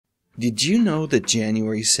Did you know that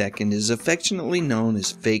January 2nd is affectionately known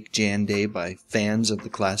as Fake Jan Day by fans of the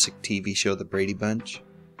classic TV show The Brady Bunch?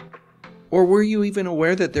 Or were you even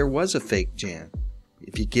aware that there was a fake Jan?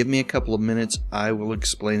 If you give me a couple of minutes, I will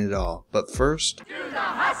explain it all. But first, To the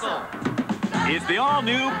hustle! It's the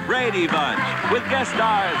all-new Brady Bunch with guest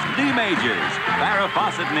stars Lee Majors, Farrah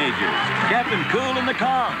Fawcett Majors, Captain Cool and the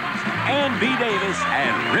Kongs, Ann B. Davis,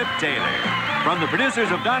 and Rip Taylor. From the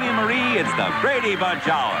producers of Donnie and Marie, it's the Brady Bunch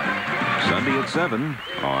Hour. Sunday at 7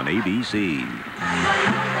 on ABC.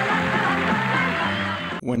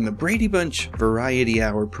 When the Brady Bunch Variety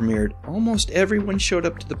Hour premiered, almost everyone showed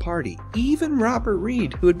up to the party, even Robert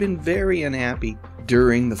Reed, who had been very unhappy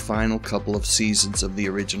during the final couple of seasons of the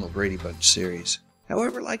original Brady Bunch series.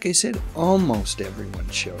 However, like I said, almost everyone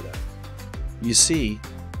showed up. You see,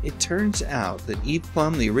 it turns out that Eve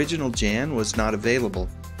Plum, the original Jan, was not available,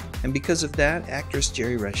 and because of that, actress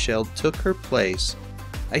Geri Reischl took her place.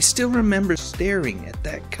 I still remember staring at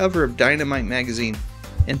that cover of Dynamite magazine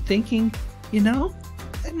and thinking, you know,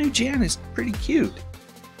 that new Jan is pretty cute.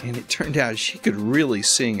 And it turned out she could really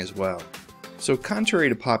sing as well. So contrary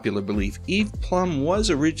to popular belief, Eve Plum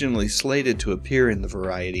was originally slated to appear in the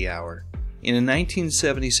Variety Hour. In a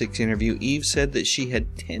 1976 interview, Eve said that she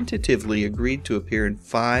had tentatively agreed to appear in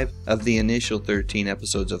 5 of the initial 13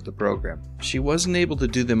 episodes of the program. She wasn't able to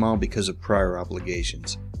do them all because of prior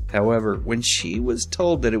obligations. However, when she was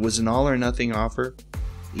told that it was an all-or-nothing offer,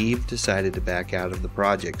 Eve decided to back out of the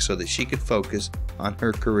project so that she could focus on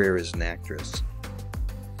her career as an actress.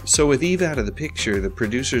 So with Eve out of the picture, the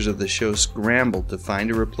producers of the show scrambled to find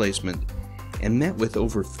a replacement and met with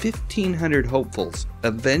over 1,500 hopefuls,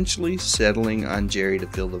 eventually settling on Geri to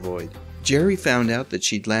fill the void. Geri found out that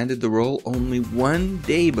she'd landed the role only 1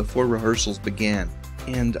 day before rehearsals began.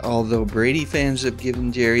 And although Brady fans have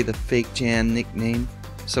given Geri the Fake Jan nickname,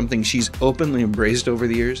 something she's openly embraced over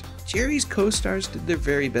the years, Geri's co-stars did their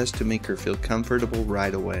very best to make her feel comfortable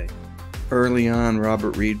right away. Early on,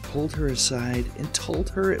 Robert Reed pulled her aside and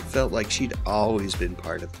told her it felt like she'd always been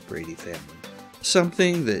part of the Brady family.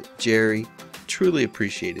 Something that Geri truly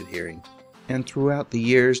appreciated hearing. And throughout the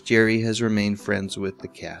years, Geri has remained friends with the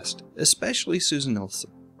cast, especially Susan Olsen.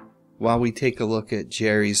 While we take a look at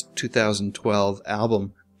Geri's 2012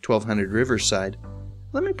 album, 1200 Riverside,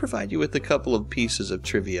 let me provide you with a couple of pieces of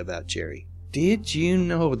trivia about Geri. Did you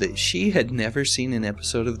know that she had never seen an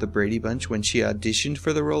episode of The Brady Bunch when she auditioned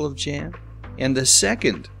for the role of Jan? And the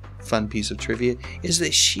second fun piece of trivia is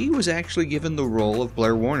that she was actually given the role of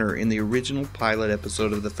Blair Warner in the original pilot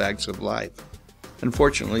episode of The Facts of Life.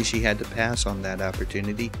 Unfortunately, she had to pass on that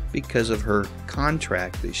opportunity because of her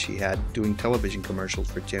contract that she had doing television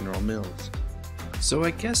commercials for General Mills. So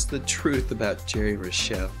I guess the truth about Geri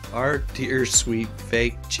Reischl, our dear sweet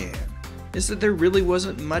fake Jan, is that there really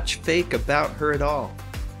wasn't much fake about her at all.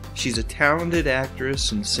 She's a talented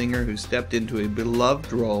actress and singer who stepped into a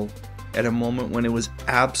beloved role at a moment when it was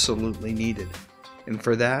absolutely needed. And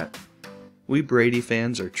for that, we Brady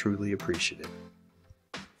fans are truly appreciative.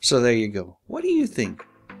 So there you go. What do you think?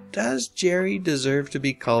 Does Geri deserve to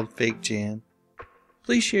be called Fake Jan?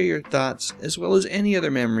 Please share your thoughts as well as any other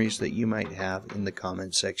memories that you might have in the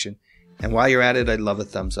comment section. And while you're at it, I'd love a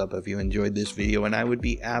thumbs up if you enjoyed this video, and I would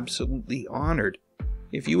be absolutely honored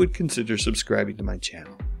if you would consider subscribing to my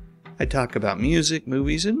channel. I talk about music,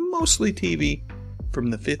 movies, and mostly TV from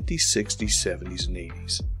the 50s, 60s, 70s, and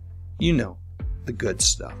 80s. You know, the good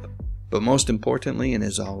stuff. But most importantly, and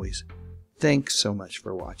as always, thanks so much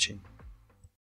for watching.